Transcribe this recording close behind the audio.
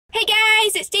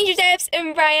it's Dangerdebbs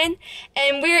and Ryan,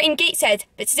 and we're in Gateshead,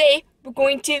 but today we're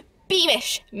going to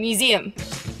Beamish Museum.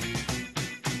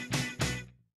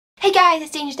 Hey guys,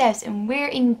 it's Dangerdebbs and we're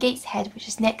in Gateshead, which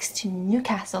is next to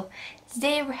Newcastle.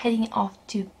 Today we're heading off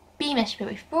to Beamish, but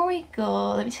before we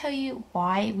go, let me tell you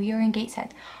why we are in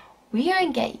Gateshead. We are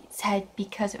in Gateshead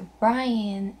because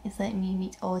Ryan is letting me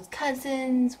meet all his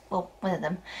cousins, well, one of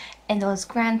them, and all his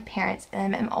grandparents, and I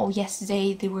met them all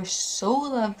yesterday. They were so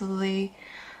lovely.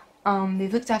 They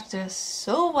looked after us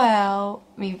so well.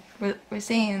 I mean, we're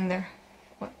staying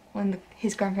in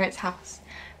his grandparents' house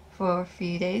for a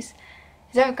few days.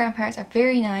 His other grandparents are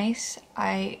very nice.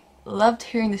 I loved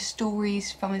hearing the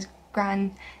stories from his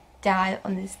granddad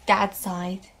on his dad's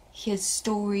side. He has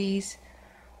stories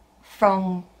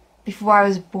from before I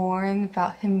was born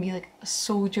about him being like a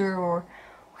soldier or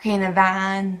working in a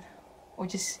van or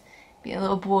just being a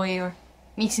little boy or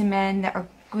meeting men that are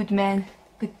good men,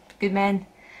 good men.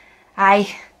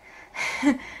 It's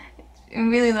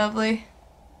been really lovely.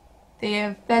 They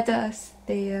have fed us,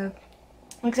 they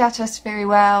looked after us very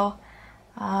well.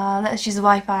 Let us use the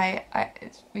Wi-Fi.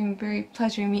 It's been very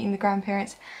pleasuring meeting the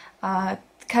grandparents. The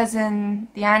cousin,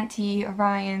 the auntie,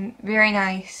 Orion, very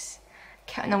nice.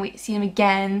 Can't wait to see them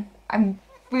again. I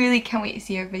really can't wait to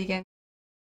see everybody again.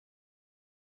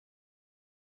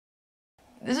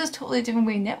 This was a totally different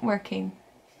way of networking.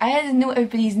 I had to know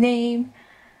everybody's name.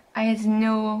 I had to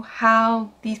know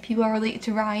how these people are related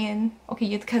to Ryan. Okay,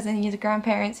 you're the cousin, you're the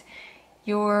grandparents,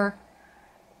 you're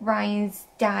Ryan's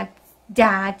dad's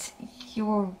dad,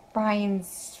 you're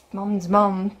Ryan's mum's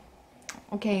mum.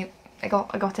 Okay, I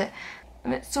got it. I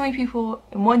met so many people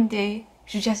in one day,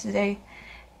 which was yesterday.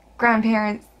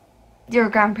 Grandparents, your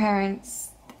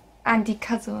grandparents, auntie,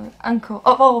 cousin, uncle,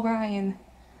 oh Ryan.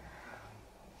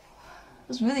 It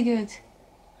was really good.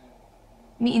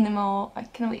 Meeting them all, I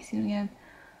cannot wait to see them again.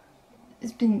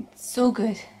 It's been so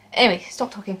good. Anyway, stop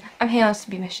talking. I'm heading on to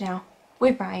Beamish now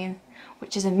with Ryan,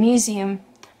 which is a museum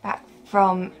back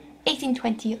from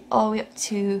 1820 all the way up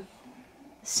to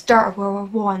the start of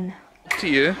World War I. To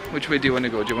you, which way do you want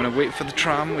to go? Do you want to wait for the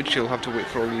tram, which you'll have to wait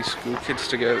for all these school kids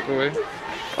to get out the way?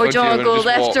 Or do you want to go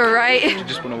left walk? or right? Do you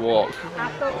just want to walk?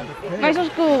 Might as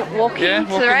well go walking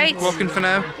to the right. Walking for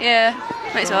now? Yeah,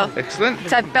 might as well. Excellent.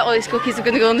 Because I bet all these school kids are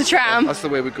going to go on the tram. That's the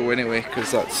way we go anyway, because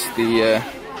that's the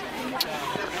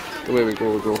way we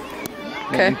go.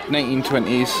 Okay.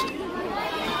 1920s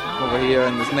over here,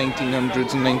 and there's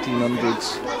 1900s and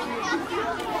 1900s.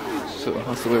 So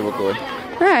that's the way we're going.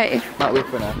 Right. That way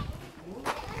for now.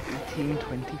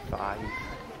 1825.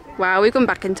 Wow, we've gone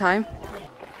back in time.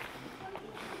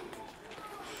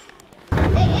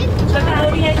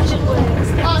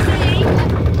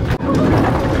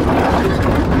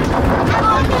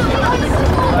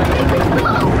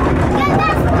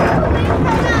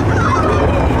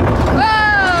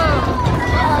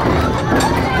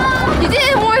 You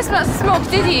didn't warn us about smoke,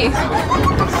 did you?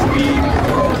 Do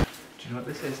you know what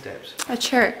this is, Debbs? A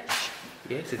church.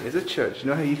 Yes, it is a church. You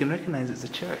know how you can recognise it's a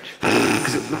church?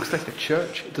 Because it looks like a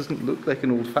church. It doesn't look like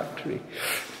an old factory.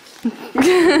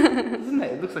 Doesn't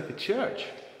it? It looks like a church.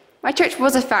 My church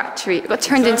was a factory. It got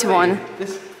turned into one.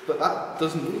 But that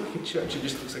doesn't look like a church. It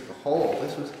just looks like a hall.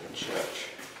 This was like a church.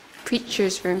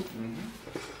 Preacher's room.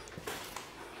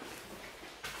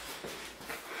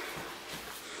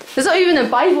 There's not even a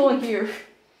Bible in here.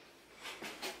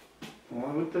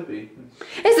 Why would there be?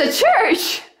 It's a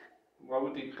church! Why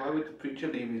would the preacher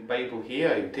leave his Bible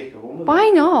here? He would take it home with him. Why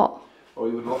not? Or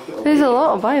he would lock it away. There's a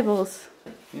lot of Bibles.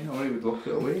 Yeah, or he would lock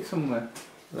it away somewhere.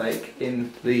 Like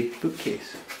in the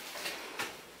bookcase.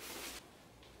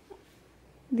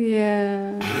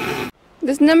 Yeah.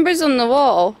 There's numbers on the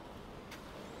wall.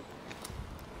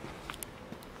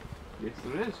 Yes,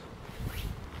 there is.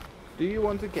 Do you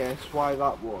want to guess why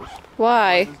that was?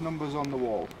 Why? There's numbers on the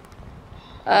wall.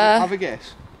 Have a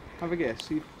guess. Have a guess.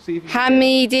 See if you how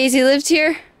many days he lived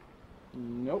here?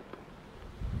 Nope.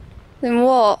 Then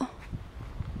what?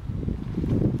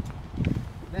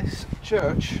 This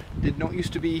church did not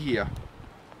used to be here.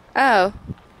 Oh.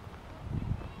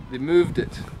 They moved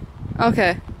it.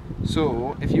 Okay.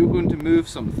 So, if you were going to move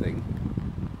something,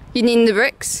 You need the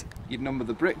bricks? you'd number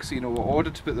the bricks so you know what order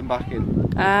to put them back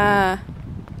in. Ah.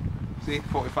 See,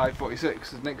 45,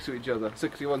 46 is next to each other.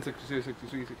 61, 62,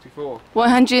 63, 64.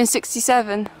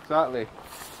 167. Exactly.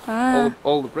 Ah.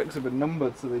 All the bricks have been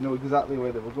numbered so they know exactly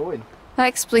where they were going. That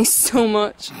explains so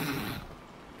much.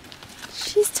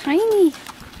 She's tiny.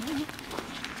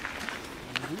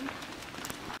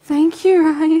 Thank you,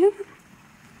 Ryan.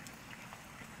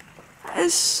 That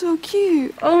is so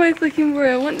cute. Oh my flicking word,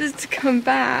 I want this to come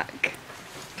back.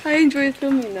 I enjoy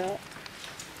filming that.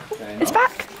 It's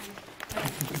back.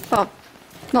 Oh,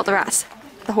 Not the rats.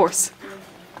 The horse.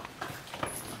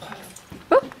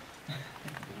 Oh.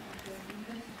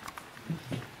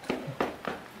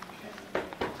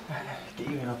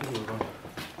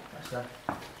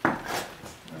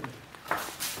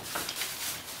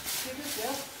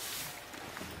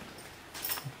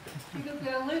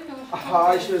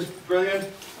 Hi, she was brilliant.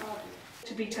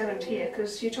 To be tenant here,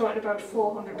 because you're talking about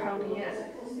 £400 a year.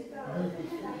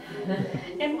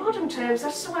 In modern terms,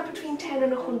 that's somewhere between 10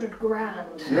 and 100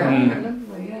 grand.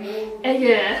 A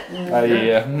year.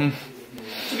 Yeah.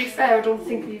 To be fair, I don't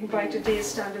think even by today's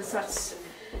standards that's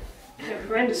a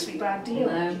horrendously bad deal.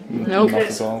 Nope.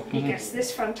 Because Not at all. he gets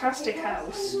this fantastic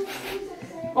house.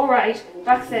 Alright,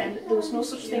 back then there was no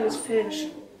such thing as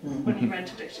furnishing when he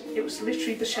rented it. It was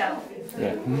literally the shell.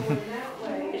 Yeah.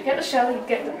 You'd get the shell, you'd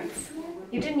get the roof.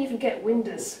 You didn't even get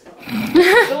windows.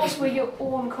 Those were your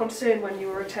own concern when you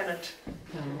were a tenant.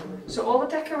 So all the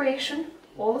decoration,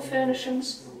 all the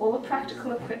furnishings, all the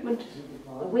practical equipment,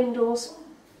 the windows,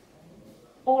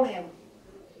 all him.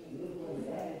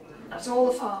 That's all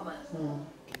the farmer.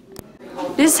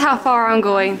 This is how far I'm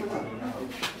going.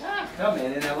 Come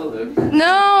in and have a look.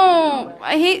 No!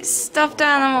 I hate stuffed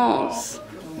animals.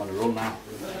 I'm on a roll now.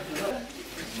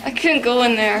 I couldn't go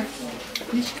in there.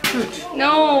 Yes, you could.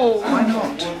 No! Why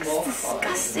not? It's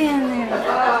disgusting in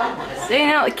there. Staying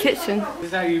out of the kitchen. This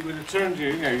is how you would have turned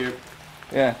you know, your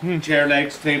Yeah. chair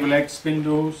legs, table legs,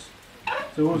 spindles.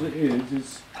 So all it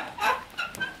is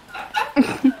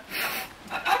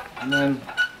and then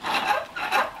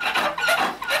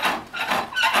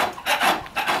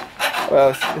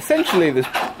Well, essentially the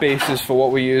basis for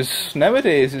what we use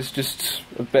nowadays is just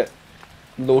a bit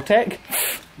low-tech.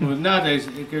 well, nowadays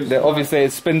it goes Obviously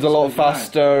it spins a lot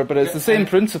faster, but it's the same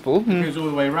principle. it goes all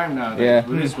the way around nowadays. Yeah.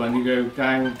 With this one you go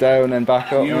down. Down and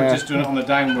back up. You were Yeah. just doing it on the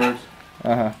downward.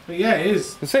 Uh-huh. But yeah, it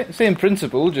is. The same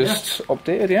principle, just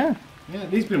updated, yeah. Yeah,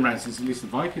 these have been around since at least the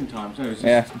Viking times. So it's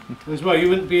Yeah. just, as well, you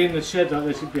wouldn't be in the shed like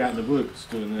this, you'd be out in the woods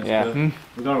doing this. Yeah. But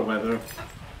with our weather,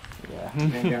 Yeah.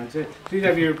 can't guarantee it. So you'd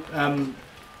have your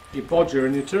bodger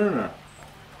and your turner.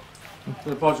 So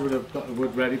the bodger would have got the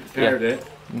wood ready, prepared it,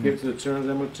 give it to the turner,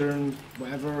 then would turn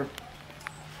whatever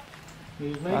he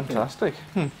was making. Fantastic.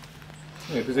 Yeah,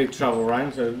 because they travel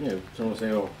around, so you know, someone will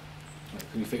say, "Oh,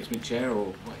 can you fix me a chair?"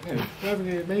 or you know, whatever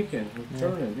you're making,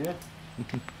 turning, yeah.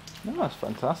 No, that's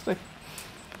fantastic.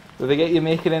 Do they get you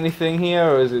making anything here,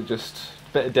 or is it just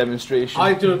a bit of demonstration?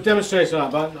 I do a demonstration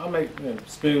like that, but I make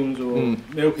spoons or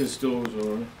milking stools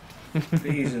or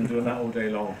these and doing that all day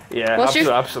long. Yeah,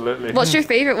 absolutely. What's your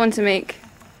favourite one to make?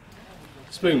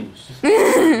 Spoons.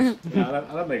 Yeah,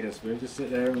 I love making a spoon. Just sit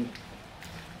there and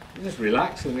just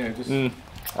relax and just.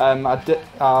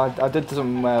 I did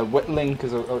some whittling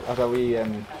because I had a wee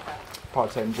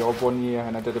part-time job one year,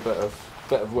 and I did a bit of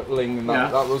whittling, and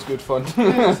that was good fun.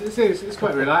 Yeah, it's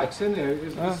quite relaxing. You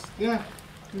know,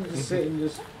 you just sit and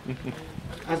just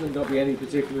hasn't got to be any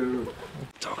particular.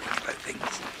 Talking about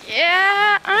things.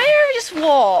 Yeah, I just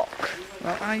walk.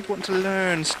 Well, I want to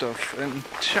learn stuff and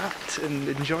chat and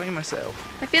enjoy myself.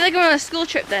 I feel like I'm on a school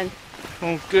trip then.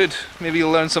 Oh, good. Maybe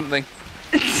you'll learn something.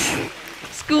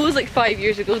 School was like 5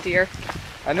 years ago, dear.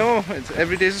 I know.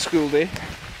 Every day's a school day.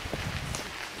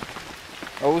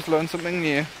 Always learn something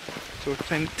new. So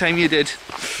time you did.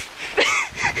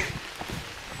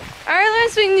 I learn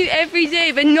something new every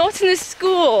day, but not in a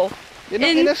school. You're not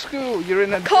in a school. You're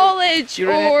in a college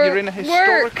you're in a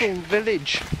historical work.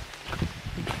 village.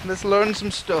 Let's learn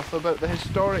some stuff about the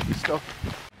historic stuff.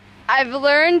 I've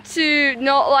learned to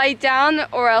not lie down,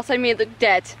 or else I may look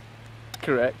dead.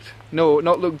 Correct. No,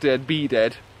 not look dead. Be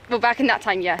dead. Well, back in that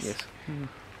time, yes. Yes.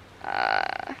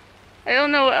 I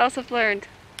don't know what else I've learned.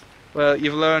 Well,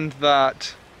 you've learned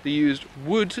that they used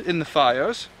wood in the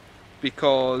fires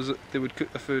because they would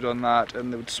cook the food on that,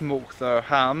 and they would smoke their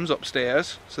hams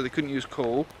upstairs, so they couldn't use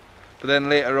coal. But then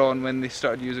later on, when they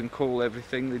started using coal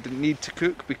everything, they didn't need to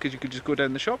cook because you could just go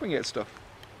down the shop and get stuff.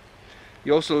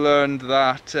 You also learned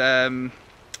that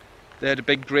they had a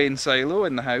big grain silo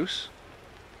in the house,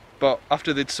 but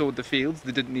after they'd sowed the fields,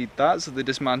 they didn't need that, so they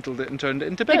dismantled it and turned it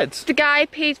into beds. The guy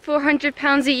paid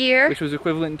 £400 a year. Which was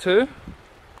equivalent to?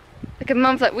 Like a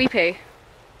month that we pay.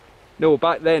 No,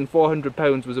 back then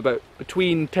 £400 was about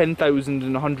between £10,000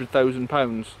 and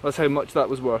 £100,000. That's how much that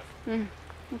was worth.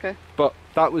 Okay. But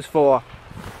that was for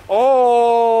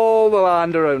all the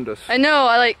land around us. I know,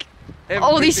 I like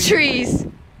all these Everything. trees.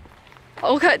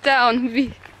 All cut down would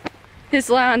be his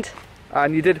land.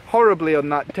 And you did horribly on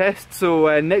that test,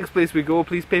 so next place we go,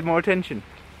 please pay more attention.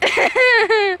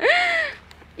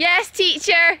 Yes,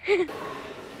 teacher!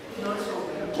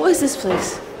 What is this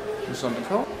place? What's something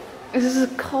called? Is this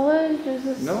a college? Is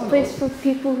this No, a place for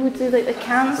people who do like the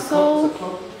council?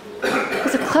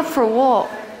 It's a club for what?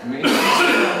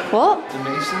 Masons. What? The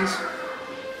Masons.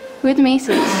 Who are the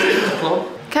Masons? Club.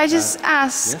 Can I just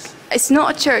ask? yes. It's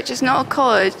not a church, it's not a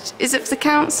college. Is it for the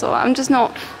council? I'm just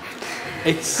not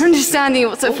It's understanding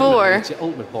what's it for. It's the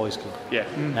ultimate boys club. Yeah.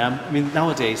 I mean,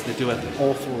 nowadays they do an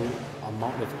awful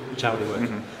amount of charity work,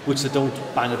 which they don't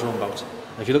bang a drum about.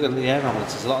 If you look at the air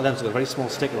ambulances, a lot of them have got a very small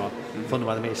sticker on, funded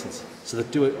by the Masons. So they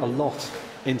do it a lot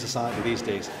in society these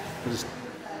days. They just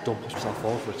don't push themselves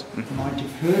forward for it. You might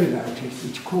have heard about it.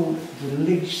 It's called the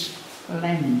Lease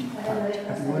Lend Pact.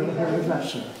 Have you ever heard of that,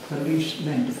 sir? The Lease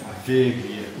Lend Pact.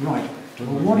 Right.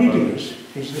 Well, what it is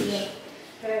this.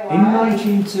 In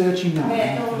 1939,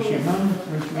 as your mum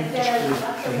went to school,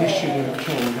 the history would have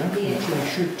told her, which they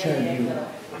should tell you,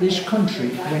 this country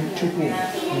went to war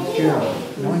with Germany.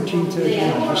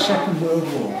 1939, the Second World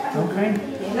War. Okay?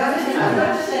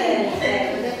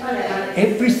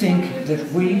 Everything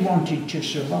that we wanted to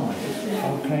survive,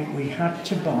 okay, we had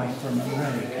to buy from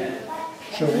America.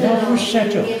 So what was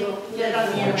set up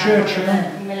by Churchill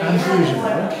and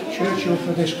Roosevelt, Churchill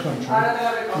for this country,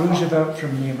 Roosevelt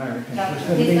from the Americans, was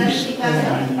the Lease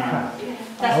Lend Pact.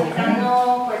 Okay?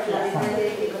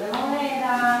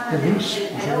 The lease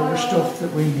was all the stuff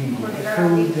that we needed, the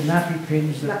food, the nappy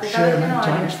pins, the Sherman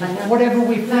tanks, whatever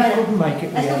we couldn't make it,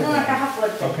 we had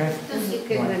it. Okay?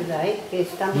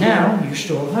 Right. Now, you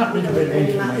store that little bit of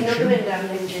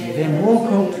information, you then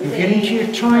walk up, you get into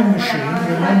your time machine,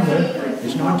 remember,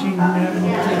 it's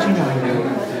 1939 now,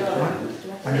 right?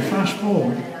 And you fast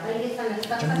forward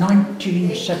to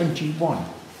 1971.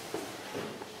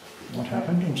 What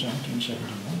happened in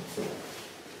 1971?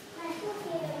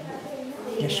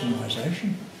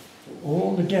 Decimalisation.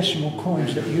 All the decimal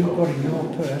coins that you've got in your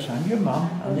purse, and your mum,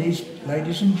 and these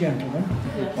ladies and gentlemen,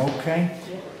 okay,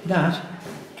 that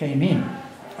came in.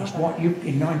 Is what you,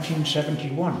 in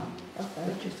 1971.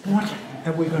 What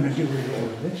are we going to do with all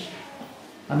of this?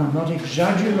 And I'm not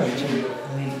exaggerating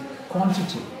the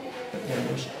quantity, but there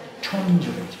was tons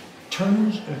of it.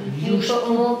 Tons of You useful... put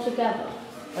them all together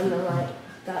and then like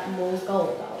that more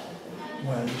gold out.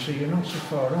 Well, you see, you're not so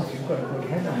far off. You've got a good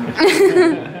head on you.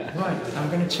 Right, I'm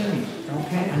going to tell you,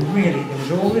 okay? And really, there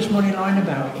was all this money lying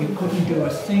about. You couldn't do a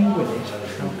thing with it,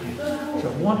 okay? So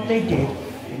what they did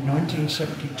in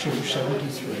 1972,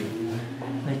 73,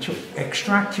 they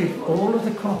extracted all of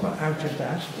the copper out of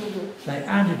that. They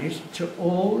added it to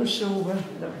all the silver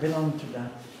that belonged to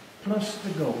that, plus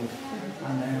the gold.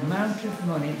 And the amount of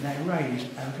money they raised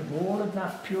out of all of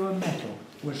that pure metal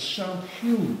was so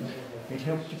huge, it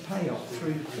helped to pay off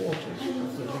 3/4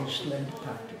 of the Lease Lend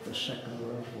Pact of the Second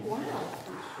World War. Wow.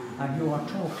 And you are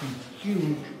talking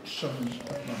huge sums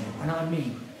of money, and I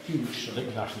mean huge sums.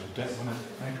 International debt, wasn't it?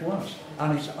 It was.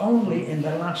 And it's only in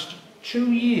the last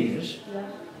 2 years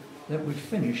that we've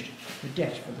finished the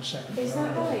debt for the Second World War. Is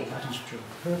that right? That is true.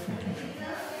 Perfectly true.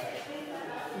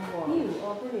 You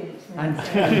are brilliant. And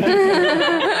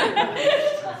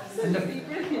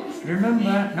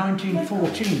remember,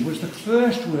 1914 was the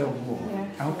First World War.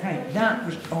 Okay, that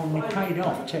was only paid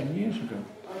off 10 years ago.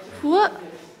 What?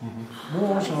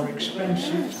 Wars are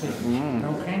expensive things,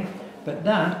 okay? But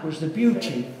that was the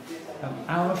beauty of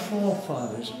our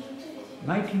forefathers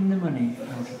making the money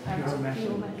out of pure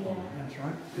metal. That's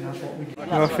right, and that's what we did.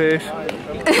 Your face.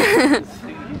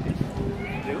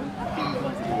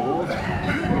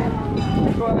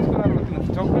 Let's go and have a look in the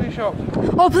photography shop.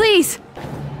 Oh, please!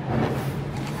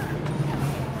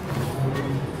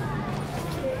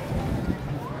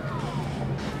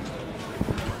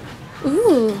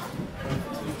 Ooh.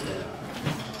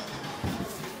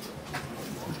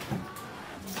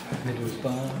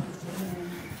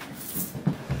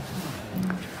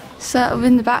 So that would be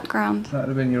in the background. That would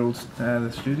have been your old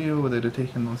the studio where they'd have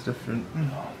taken those different.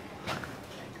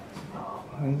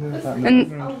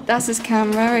 And that's his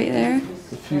camera right there.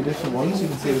 A few different ones. You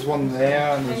can see there's one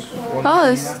there and there's one. Oh,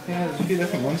 yeah, there's a few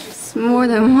different ones. It's more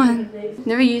than one.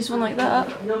 Never used one like that.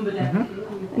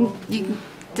 And you can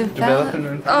develop.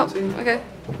 Oh, okay.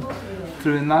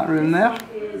 Through in that room there.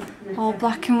 All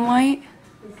black and white.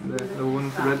 The one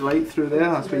with the red light through there.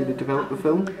 That's where you develop the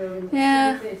film.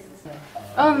 Yeah.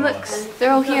 Oh, and look,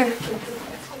 they're all here.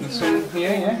 There's some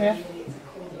here, yeah.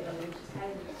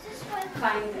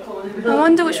 I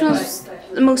wonder which one's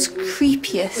the most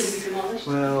creepiest.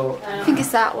 Well, I think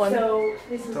it's that one.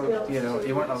 so, you know,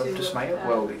 you weren't allowed to smile.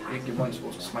 Well, you weren't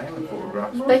supposed to smile in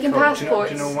photographs. Like in Do you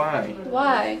passports. know why?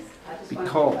 Why?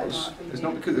 because it's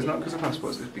not because of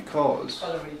passports. It's because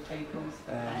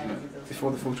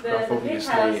before the photograph,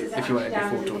 obviously,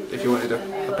 if you wanted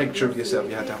a picture of yourself,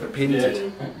 you had to have it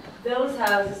painted,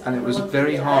 and it was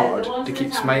very hard to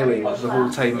keep smiling the whole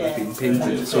time it was being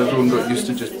painted. So everyone got used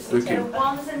to just looking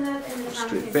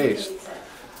straight faced.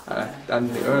 And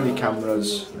the early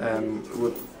cameras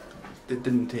they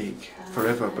didn't take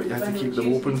forever, but you had to keep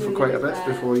them open for quite a bit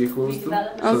before you closed them,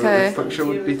 so that the picture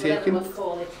would be taken.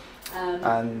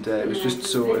 And it was just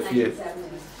so if you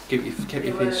kept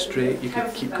your face straight, you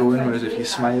could keep going, whereas if you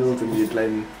smiled and you'd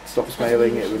then stop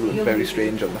smiling, it would look very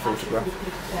strange on the photograph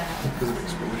because of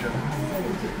exposure.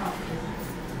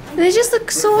 They just look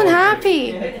so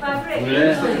unhappy.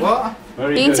 Yeah. What?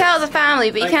 You can tell it's a family,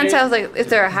 but you can't tell if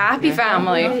they're a happy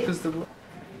family.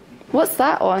 What's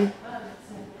that one?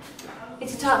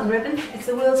 It's a tartan ribbon. It's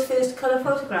the world's first colour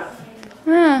photograph.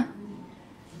 Huh.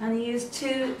 And he used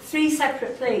three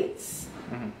separate plates.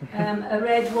 A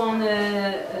red one,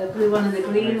 a blue one and a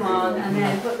green one, and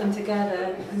then put them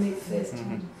together and made the first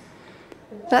one.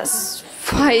 That's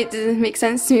why it didn't make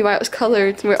sense to me why it was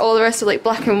coloured, where all the rest are like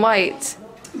black and white.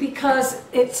 Because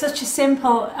it's such a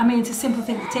simple, it's a simple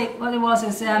thing to take. What it was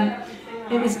is,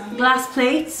 it was glass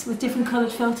plates with different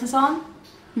coloured filters on.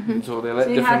 So they let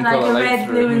you had like a red,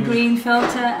 blue and green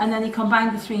filter, and then you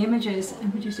combined the three images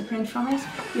and produced a print from it.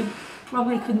 You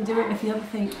probably couldn't do it with the other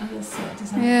thing, other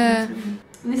design. Yeah. And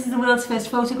this is the world's first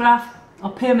photograph,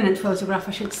 or permanent photograph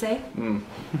I should say.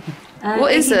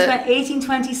 What is it?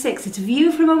 1826. It's a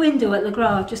view from a window at Le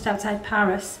Grave, just outside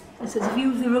Paris. So it's a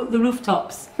view of the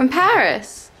rooftops. From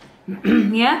Paris?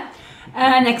 Yeah.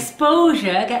 And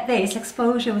exposure, get this,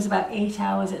 exposure was about 8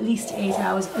 hours, at least 8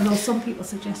 hours, although some people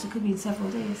suggest it could be in several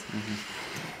days.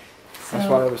 That's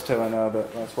why I was telling her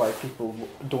that that's why people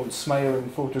don't smile in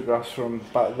photographs from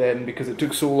back then, because it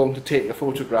took so long to take a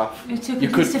photograph. It took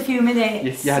just a few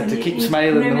minutes. You had to keep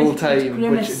smiling the whole time,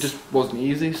 which it just wasn't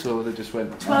easy, so they just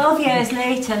went... 12 years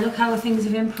later, look how things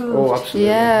have improved. Oh, absolutely.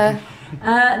 Yeah.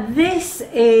 This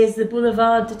is the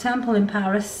Boulevard du Temple in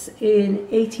Paris in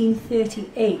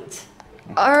 1838.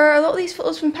 Are a lot of these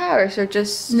photos from Paris, or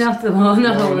just... Not the one,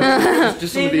 no.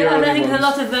 Just some of the early I think ones. a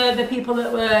lot of the people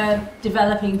that were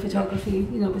developing photography,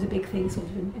 it was a big thing sort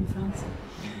of in France.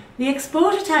 The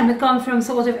exposure time had gone from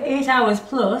sort of 8 hours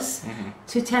plus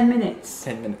to 10 minutes.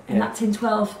 10 minutes, and that's in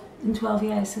 12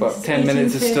 years. So but 10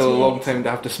 minutes is still a long time to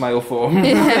have to smile for.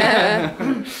 Yeah.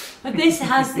 But this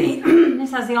has the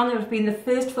honour of being the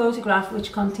first photograph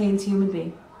which contains human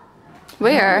being.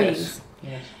 Where? Yes.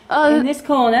 In this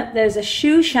corner, there's a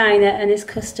shoe shiner and his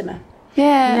customer.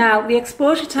 Yeah. Now, the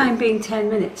exposure time being 10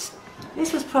 minutes,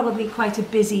 this was probably quite a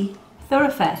busy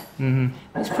thoroughfare. It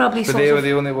was probably But they were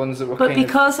the only ones that were But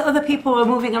because other people were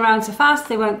moving around so fast,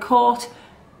 they weren't caught.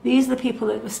 These are the people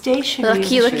that were stationary.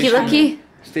 Lucky.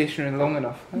 Stationary long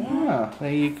enough. Ah,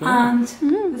 there you go. And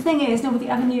the thing is, nobody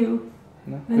ever knew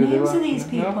the names of these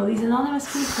people, these anonymous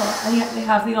people, and yet they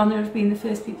have the honour of being the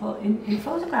first people in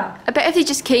photograph. I bet if they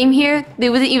just came here,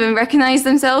 they wouldn't even recognise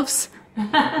themselves.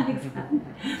 But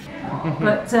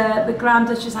the Grand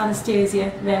Duchess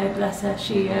Anastasia, there, bless her,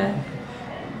 she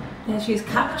is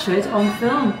captured on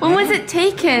film. When was it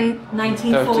taken?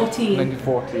 1914.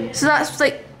 1914. So that's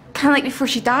like kind of like before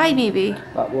she died, maybe.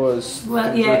 That was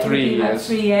Well, yeah, it would 3 be about years.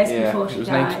 3 years Yeah, before she it was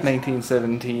died.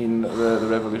 1917 that the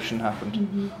revolution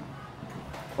happened.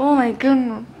 Oh my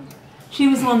goodness. She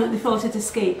was the one that they thought had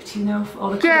escaped,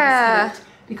 or the could Yeah. have escaped.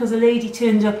 Because a lady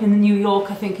turned up in New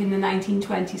York, I think, in the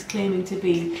 1920s, claiming to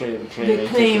be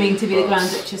the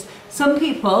Grand Duchess. Some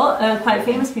people, quite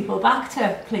famous people, backed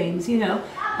her claims.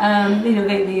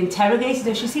 They interrogated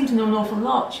her. She seemed to know an awful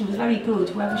lot. She was very good,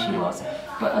 whoever she was.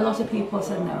 But a lot of people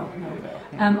said no.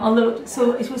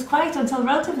 So it was quite, until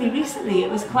relatively recently,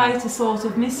 it was quite a sort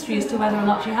of mystery as to whether or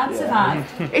not she had survived.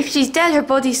 If she's dead, her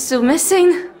body's still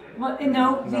missing. Well,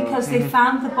 because they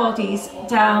found the bodies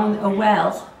down a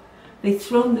well.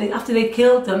 After they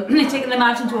killed them, they'd taken them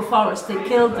out into a forest, they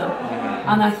killed them,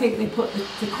 and I think they put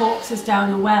the corpses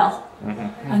down a well.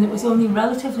 And it was only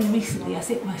relatively recently,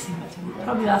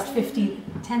 probably last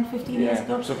 10, 15 years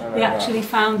ago, they actually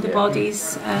found the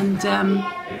bodies, and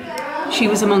she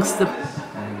was amongst them.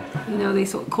 They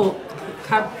sort of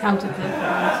counted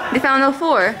them. They found all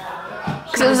 4?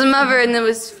 Because it was a mother and there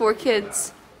was 4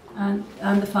 kids. And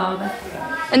the father.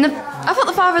 And I thought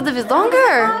the father lived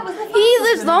longer. He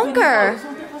lives longer. Was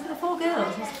it the 4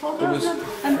 girls? Was it 4 It girls?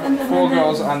 was 4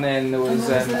 girls, and then there was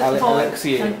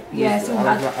Alexia. Yes, who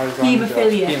had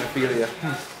haemophilia.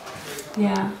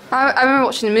 Yeah. I remember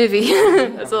watching the movie.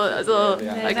 That's all I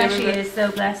There can she remember. is,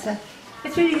 though, bless her.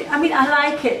 It's really, I mean, I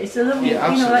like it. It's a lovely,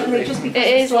 Yeah, you know, like, absolutely. just because It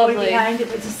the is story lovely. behind it,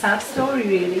 but it's a sad story,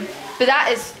 really. But that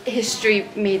is history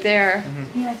made there.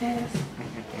 Yeah, it is.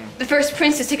 The first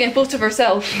princess taking a photo of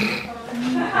herself.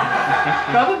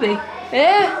 Probably,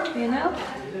 Yeah. you know.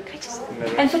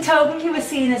 And photography was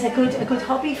seen as a good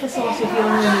hobby for sort of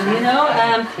young women, you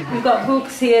know. We've got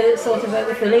books here that sort of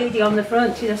with the lady on the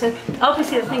front, you know. So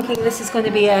obviously they're thinking this is going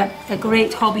to be a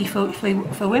great hobby for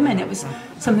women. It was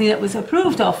something that was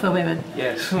approved of for women.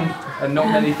 Yes, and not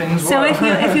many things So were.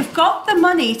 if you've got the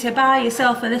money to buy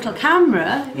yourself a little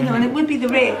camera, you know, and it would be the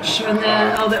rich and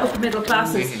or the upper middle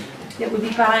classes that would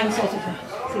be buying sort of.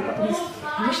 So you've got these,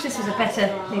 I wish this was a better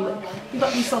thing. You've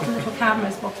got these sort of little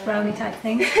cameras, box brownie type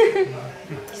things.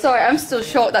 Sorry, I'm still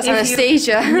shocked. That's If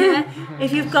Anastasia. Yeah,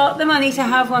 if you've got the money to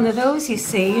have one of those, you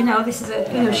see, you know, this is a,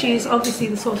 you know, she is obviously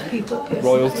the sort of person.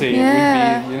 Royalty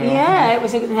Yeah. would be, you know. Yeah, it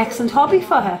was an excellent hobby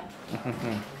for her.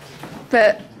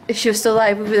 But if she was still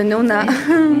alive, we would have known that.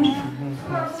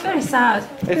 It's very sad.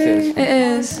 It is. It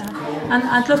is. And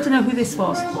I'd love to know who this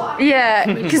was. Yeah,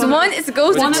 because one is a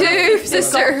ghost One of of them two got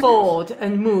sister. bored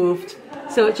and moved,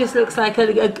 so it just looks like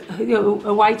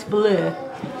a white blur.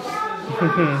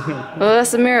 Well,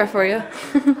 that's a mirror for you.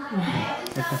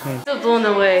 Still blown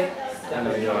away. I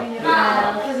know you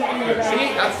are.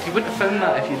 See, you wouldn't have found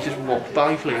that if you just walked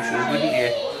by places, wouldn't you?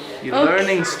 You're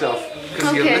learning stuff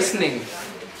because you're Okay. listening.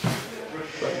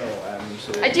 But no,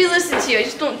 so I do listen to you, I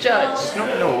just don't judge.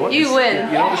 no, You win.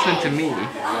 You're not listening to me.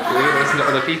 You're listening to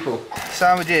other people.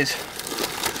 Sandwiches.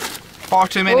 Far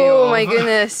too many. Oh my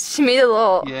goodness, she made a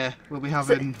lot. Yeah, we'll be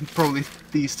having probably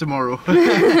these tomorrow.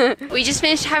 We just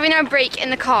finished having our break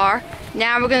in the car.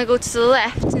 Now we're going to go to the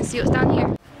left and see what's down here.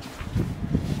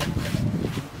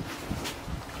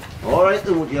 All right,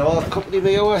 then, would you all accompany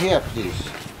me over here, please?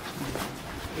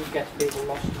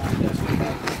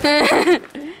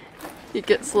 He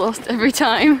gets lost every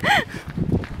time.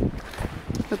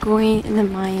 We're going in the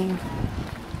mine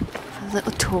for a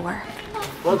little tour.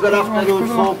 Well, good afternoon,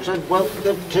 folks, and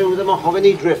welcome to the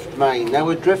Mahogany Drift Mine. Now,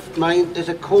 a drift mine is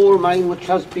a coal mine which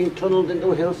has been tunnelled into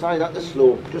a hillside at the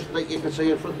slope, just like you can see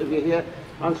in front of you here,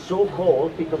 and so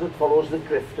called because it follows the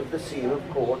drift of the seam of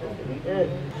coal into the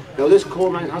earth. Now, this coal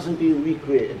mine hasn't been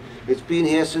recreated. It's been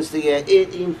here since the year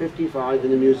 1855,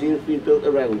 and the museum's been built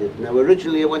around it. Now,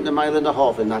 originally it went a mile and a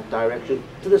half in that direction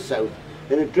to the south,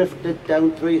 and it drifted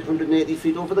down 380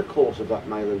 feet over the course of that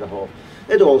mile and a half.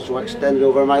 It also extended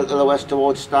over a mile to the west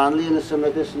towards Stanley and a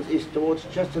similar distance east towards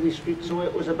Chesterley Street, so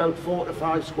it was about 4 to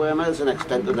 5 square miles in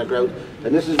extent on the ground.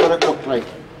 And this is what it looked like.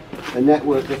 A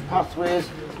network of pathways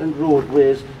and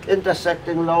roadways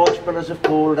intersecting large pillars of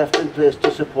coal left in place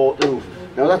to support the roof.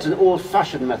 Now that's an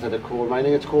old-fashioned method of coal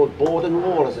mining. It's called board and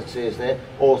wall, as it says there,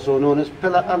 also known as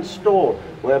pillar and stall,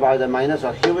 whereby the miners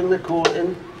are hewing the coal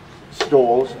in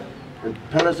stalls and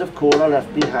pillars of coal are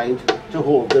left behind to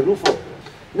hold the roof up.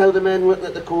 Now, the men working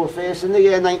at the coal face in the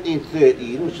year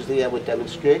 1913, which is the year we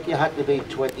demonstrate, you had to be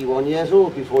 21 years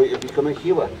old before you could become a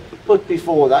hewer. But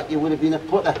before that, you would have been a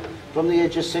putter. From the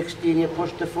age of 16, you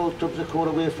pushed the full tubs of coal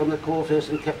away from the coal face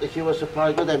and kept the hewer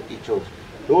supplied with empty tubs.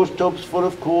 Those tubs full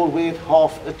of coal weighed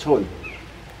half a ton.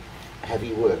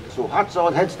 Heavy work. So hats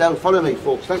on, heads down, follow me,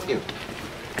 folks. Thank you.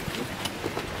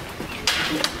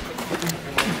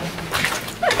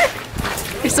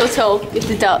 You're so tall, you have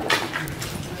to duck.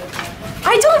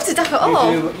 I don't have to duck at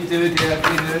all. You do, you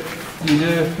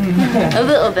do. A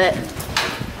little bit.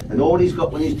 And all he's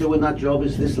got when he's doing that job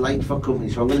is this light for company.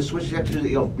 So I'm going to switch the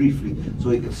electricity off briefly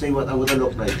so you can see what that would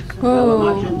look like. Now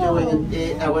imagine doing an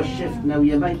 8-hour shift. Now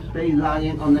you might be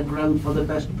lying on the ground for the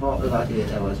best part of that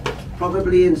 8 hours.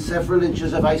 Probably in several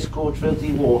inches of ice-cold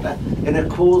filthy water, in a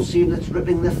coal seam that's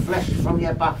ripping the flesh from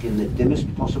your back in the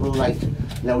dimmest possible light.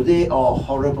 Now they are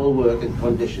horrible working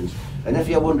conditions. And if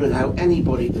you're wondering how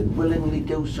anybody could willingly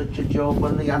do such a job,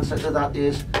 well, the answer to that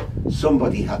is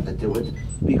somebody had to do it.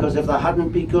 Because if there hadn't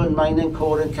begun mining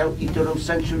coal in County Durham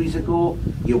centuries ago,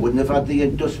 you wouldn't have had the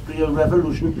Industrial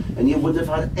Revolution, and you wouldn't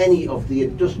have had any of the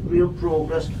industrial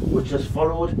progress which has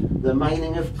followed the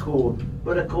mining of coal.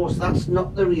 But of course, that's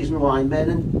not the reason why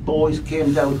men and boys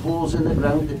came down holes in the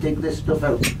ground to dig this stuff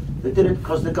out. They did it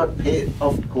because they got paid,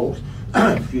 of course.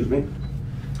 Excuse me.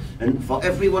 And for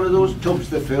every one of those tubs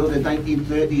they filled in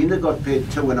 1913, they got paid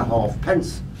 2.5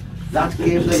 pence. That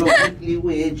gave them a weekly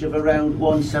wage of around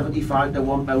 £1.75 to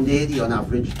 £1.80 on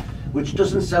average, which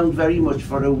doesn't sound very much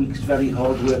for a week's very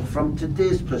hard work from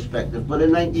today's perspective, but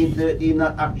in 1913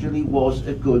 that actually was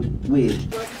a good wage.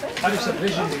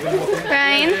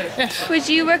 Brian, yes. Would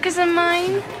you work as a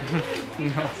mine?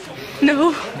 No.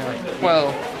 No? No. Well,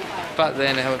 if back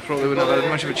then I probably wouldn't have had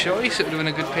much of a choice. It would have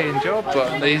been a good paying job,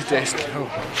 but these days, no.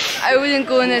 I wouldn't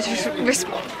go in there to risk.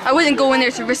 I wouldn't go in there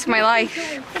to risk my life.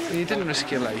 You didn't risk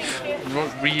your life.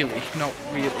 Not really. Not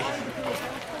really.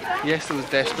 Yes, there was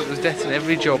death, but there was death in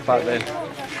every job back then.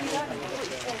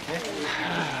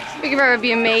 We could rather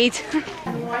be a maid.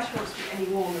 Why should it be any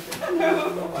warmer than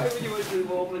Why would you want to be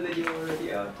warmer than you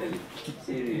already are?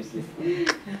 Seriously.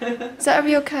 Is that a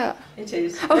real cat? It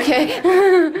is.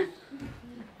 Okay.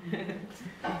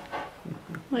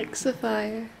 Like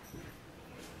Sapphire.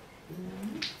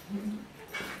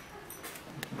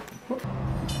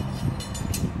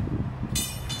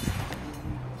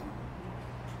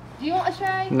 Do you want to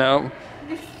try? No.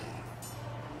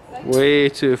 Way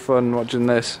too fun watching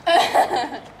this.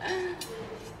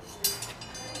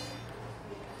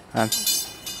 And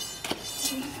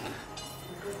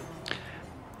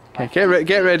okay,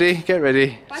 get ready.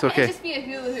 It's okay. Just be a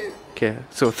hula hoop. Okay,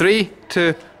 so 3,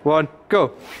 2, 1,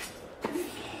 go.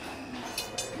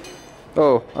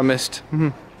 Oh, I missed.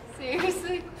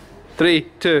 Seriously? 3,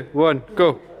 2, 1,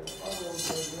 go.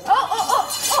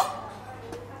 Oh!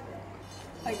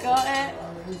 I got it.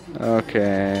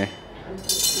 Okay.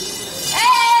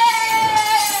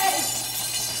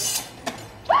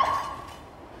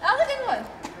 That was a good one.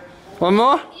 One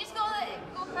more? You just gotta let it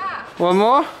go fast. One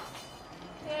more?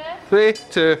 Yeah. 3,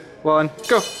 2, 1,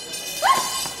 go.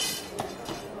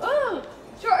 Oh!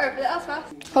 Shorter, but that was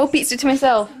fast. Whole pizza to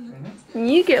myself. And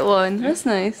you get one. That's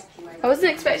nice. I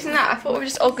wasn't expecting that. I thought we were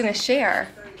just all gonna share.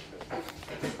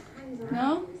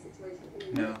 No?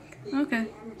 No. Okay.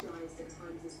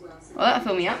 Well, that'll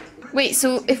fill me up. Wait,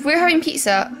 so if we're having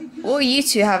pizza, what are you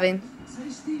two having?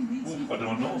 I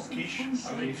don't know, quiche, I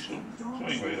think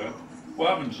something like that. We're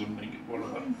having something,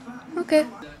 whatever. Okay.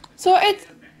 Sorted?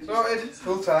 Sorted,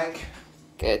 full tank.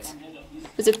 Good.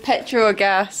 Was it petrol or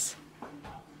gas?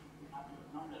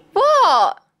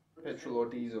 What? Petrol or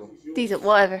diesel? Diesel,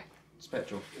 whatever. It's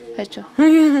petrol. Petrol.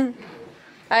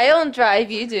 I don't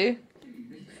drive, you do.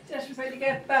 Just before you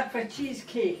get back for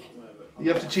cheesecake.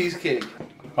 You have to cheesecake.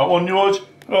 That one yours?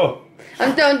 Oh.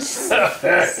 I'm done. Just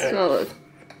smell it.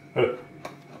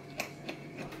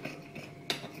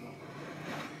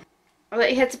 I'll let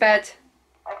you head to bed.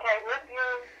 Okay, love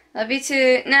you. Love you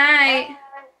too. Night.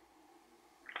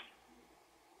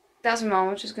 That's my mum.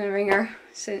 I'm just going to ring her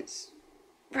since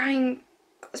Brian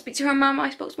got to speak to her mum. I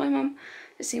spoke to my mum.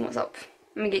 Just seeing what's up.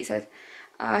 I'm in Gateshead.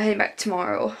 Heading back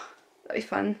tomorrow. That'll be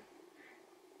fun.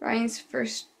 Ryan's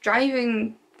first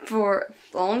driving for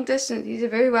long distance. He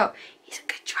did very well. He's a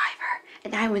good driver,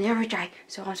 and I will never drive,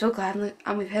 so I'm so glad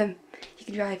I'm with him. He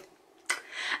can drive.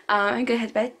 I'm gonna head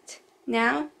to bed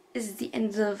now. This is the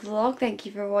end of the vlog. Thank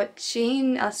you for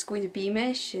watching us going to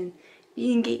Beamish and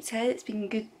being in Gateshead. It's been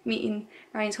good meeting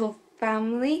Ryan's whole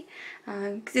family.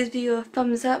 Give this video a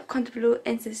thumbs up, comment below,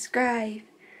 and subscribe.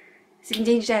 This has been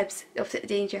Dangerdebbs, the opposite of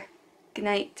danger. Good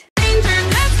night.